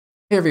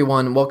Hey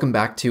everyone, welcome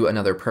back to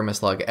another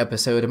Permaslug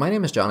episode. My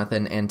name is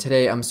Jonathan, and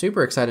today I'm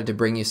super excited to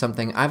bring you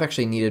something I've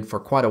actually needed for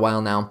quite a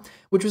while now,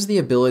 which was the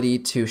ability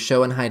to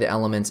show and hide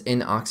elements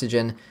in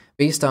Oxygen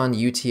based on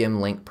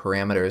UTM link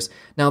parameters.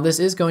 Now this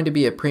is going to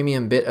be a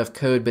premium bit of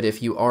code, but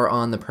if you are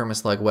on the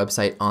Permaslug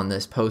website on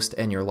this post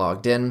and you're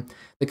logged in,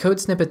 the code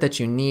snippet that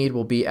you need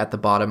will be at the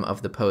bottom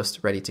of the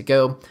post ready to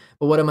go.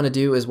 But what I'm going to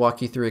do is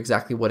walk you through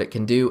exactly what it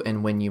can do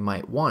and when you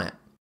might want it.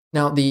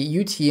 Now, the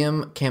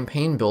UTM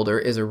Campaign Builder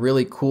is a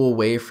really cool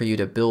way for you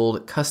to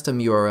build custom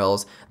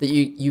URLs that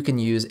you can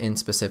use in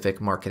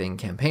specific marketing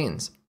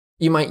campaigns.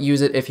 You might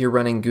use it if you're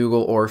running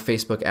Google or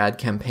Facebook ad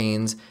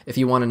campaigns, if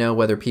you want to know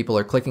whether people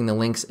are clicking the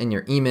links in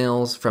your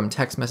emails, from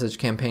text message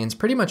campaigns,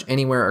 pretty much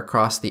anywhere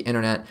across the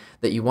internet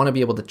that you want to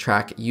be able to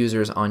track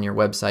users on your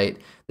website.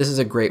 This is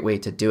a great way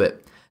to do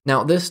it.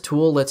 Now, this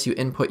tool lets you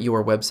input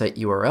your website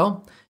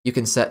URL. You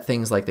can set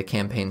things like the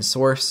campaign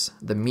source,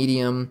 the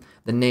medium,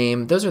 the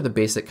name. Those are the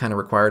basic kind of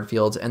required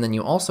fields. And then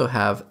you also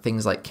have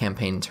things like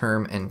campaign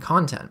term and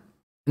content.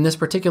 In this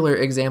particular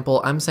example,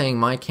 I'm saying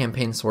my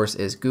campaign source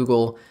is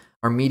Google.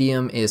 Our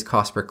medium is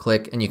cost per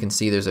click. And you can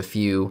see there's a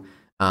few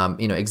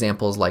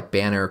examples like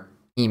banner,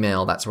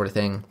 email, that sort of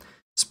thing.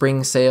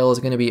 Spring sale is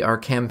going to be our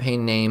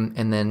campaign name.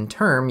 And then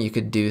term, you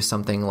could do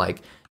something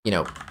like,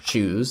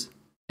 shoes.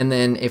 And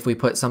then if we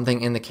put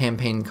something in the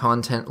campaign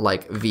content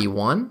like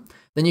V1,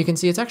 then you can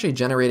see it's actually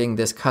generating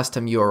this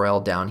custom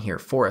URL down here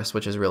for us,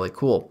 which is really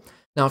cool.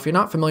 Now, if you're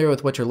not familiar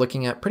with what you're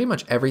looking at, pretty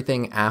much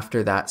everything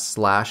after that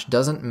slash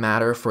doesn't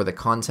matter for the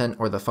content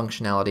or the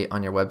functionality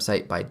on your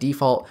website by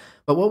default.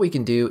 But what we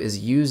can do is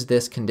use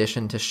this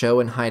condition to show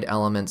and hide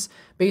elements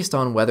based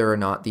on whether or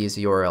not these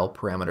URL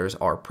parameters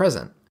are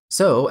present.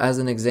 So as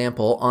an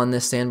example, on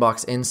this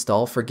sandbox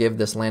install, forgive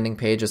this landing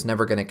page is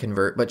never going to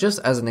convert, but just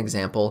as an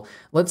example,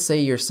 let's say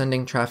you're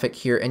sending traffic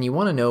here and you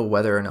want to know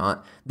whether or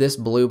not this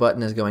blue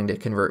button is going to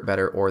convert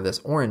better or this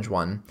orange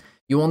one.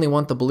 You only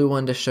want the blue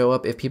one to show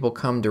up if people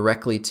come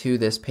directly to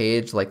this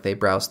page, like they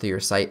browse through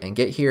your site and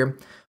get here,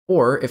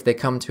 or if they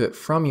come to it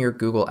from your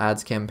Google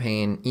Ads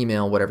campaign,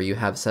 email, whatever you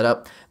have set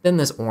up, then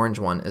this orange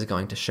one is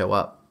going to show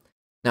up.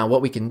 Now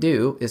what we can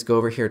do is go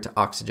over here to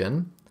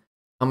Oxygen.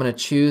 I'm going to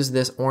choose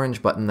this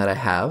orange button that I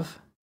have,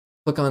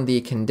 click on the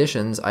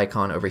conditions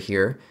icon over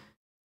here,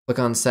 click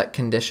on set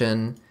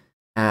condition,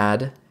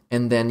 add,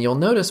 and then you'll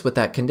notice with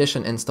that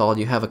condition installed,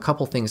 you have a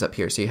couple things up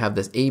here. So you have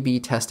this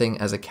A/B testing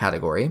as a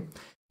category,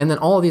 and then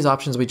all of these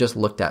options we just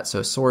looked at.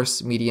 So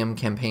source, medium,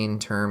 campaign,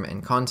 term,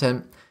 and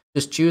content.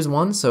 Just choose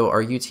one. So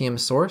our UTM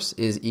source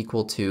is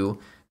equal to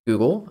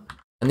Google,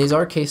 and these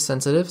are case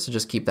sensitive, so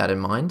just keep that in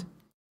mind.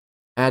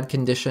 Add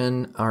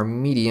condition, our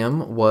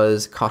medium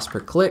was cost per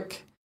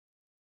click.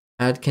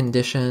 Add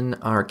condition,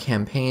 our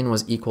campaign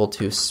was equal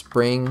to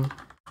spring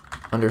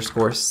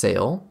 _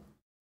 sale.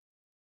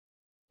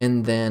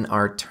 And then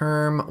our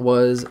term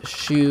was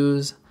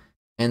shoes.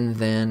 And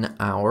then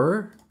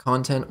our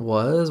content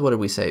was, what did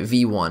we say?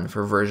 V1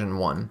 for version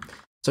 1.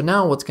 So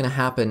now what's going to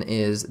happen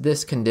is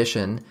this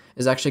condition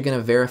is actually going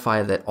to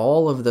verify that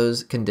all of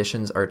those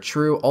conditions are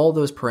true, all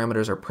those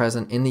parameters are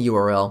present in the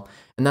URL,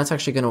 and that's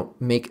actually going to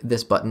make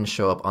this button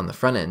show up on the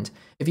front end.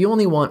 If you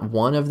only want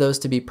one of those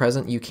to be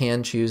present, you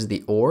can choose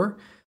the or,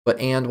 but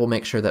and will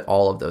make sure that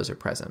all of those are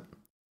present.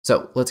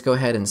 So let's go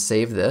ahead and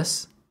save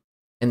this.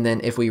 And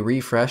then if we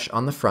refresh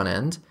on the front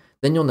end,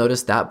 then you'll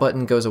notice that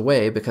button goes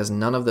away because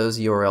none of those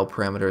URL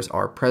parameters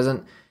are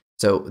present.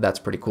 So that's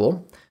pretty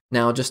cool.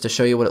 Now, just to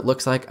show you what it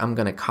looks like, I'm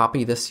going to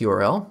copy this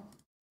URL.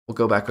 We'll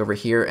go back over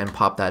here and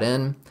pop that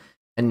in.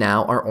 And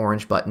now our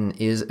orange button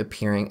is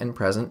appearing and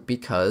present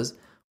because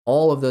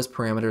all of those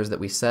parameters that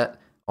we set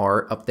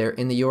are up there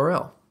in the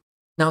URL.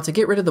 Now, to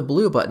get rid of the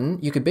blue button,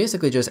 you could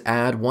basically just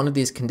add one of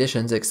these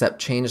conditions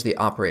except change the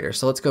operator.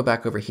 So let's go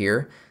back over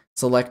here,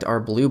 select our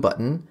blue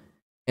button,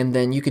 and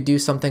then you could do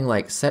something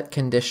like set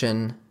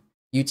condition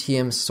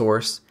UTM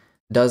source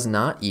does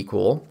not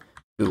equal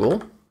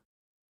Google.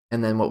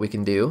 And then what we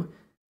can do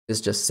is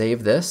just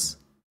save this.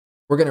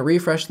 We're going to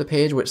refresh the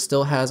page, which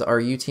still has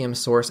our UTM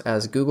source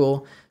as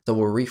Google. So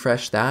we'll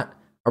refresh that.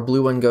 Our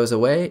blue one goes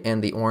away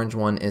and the orange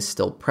one is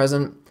still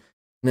present.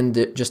 And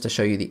then just to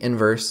show you the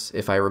inverse,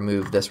 if I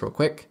remove this real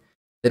quick,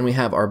 then we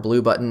have our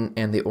blue button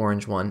and the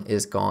orange one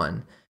is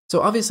gone.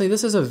 So obviously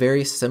this is a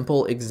very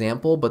simple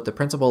example, but the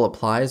principle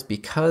applies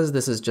because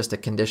this is just a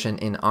condition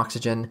in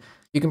Oxygen.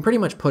 You can pretty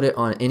much put it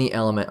on any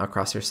element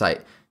across your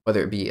site,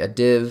 whether it be a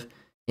div,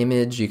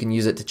 image. You can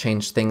use it to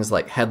change things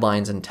like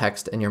headlines and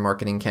text in your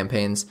marketing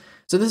campaigns.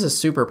 So this is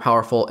super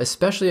powerful,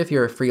 especially if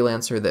you're a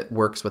freelancer that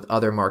works with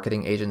other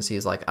marketing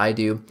agencies like I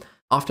do.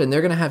 Often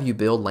they're going to have you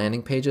build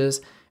landing pages,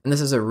 and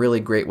this is a really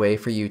great way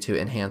for you to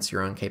enhance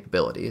your own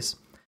capabilities.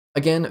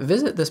 Again,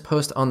 visit this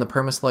post on the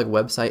Permaslug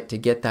website to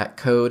get that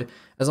code.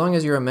 As long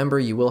as you're a member,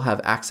 you will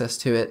have access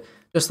to it,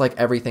 just like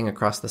everything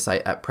across the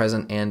site at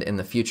present and in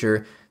the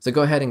future. So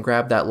go ahead and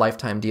grab that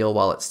lifetime deal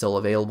while it's still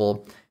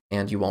available,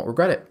 and you won't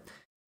regret it.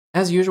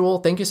 As usual,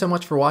 thank you so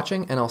much for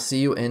watching, and I'll see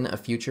you in a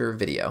future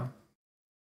video.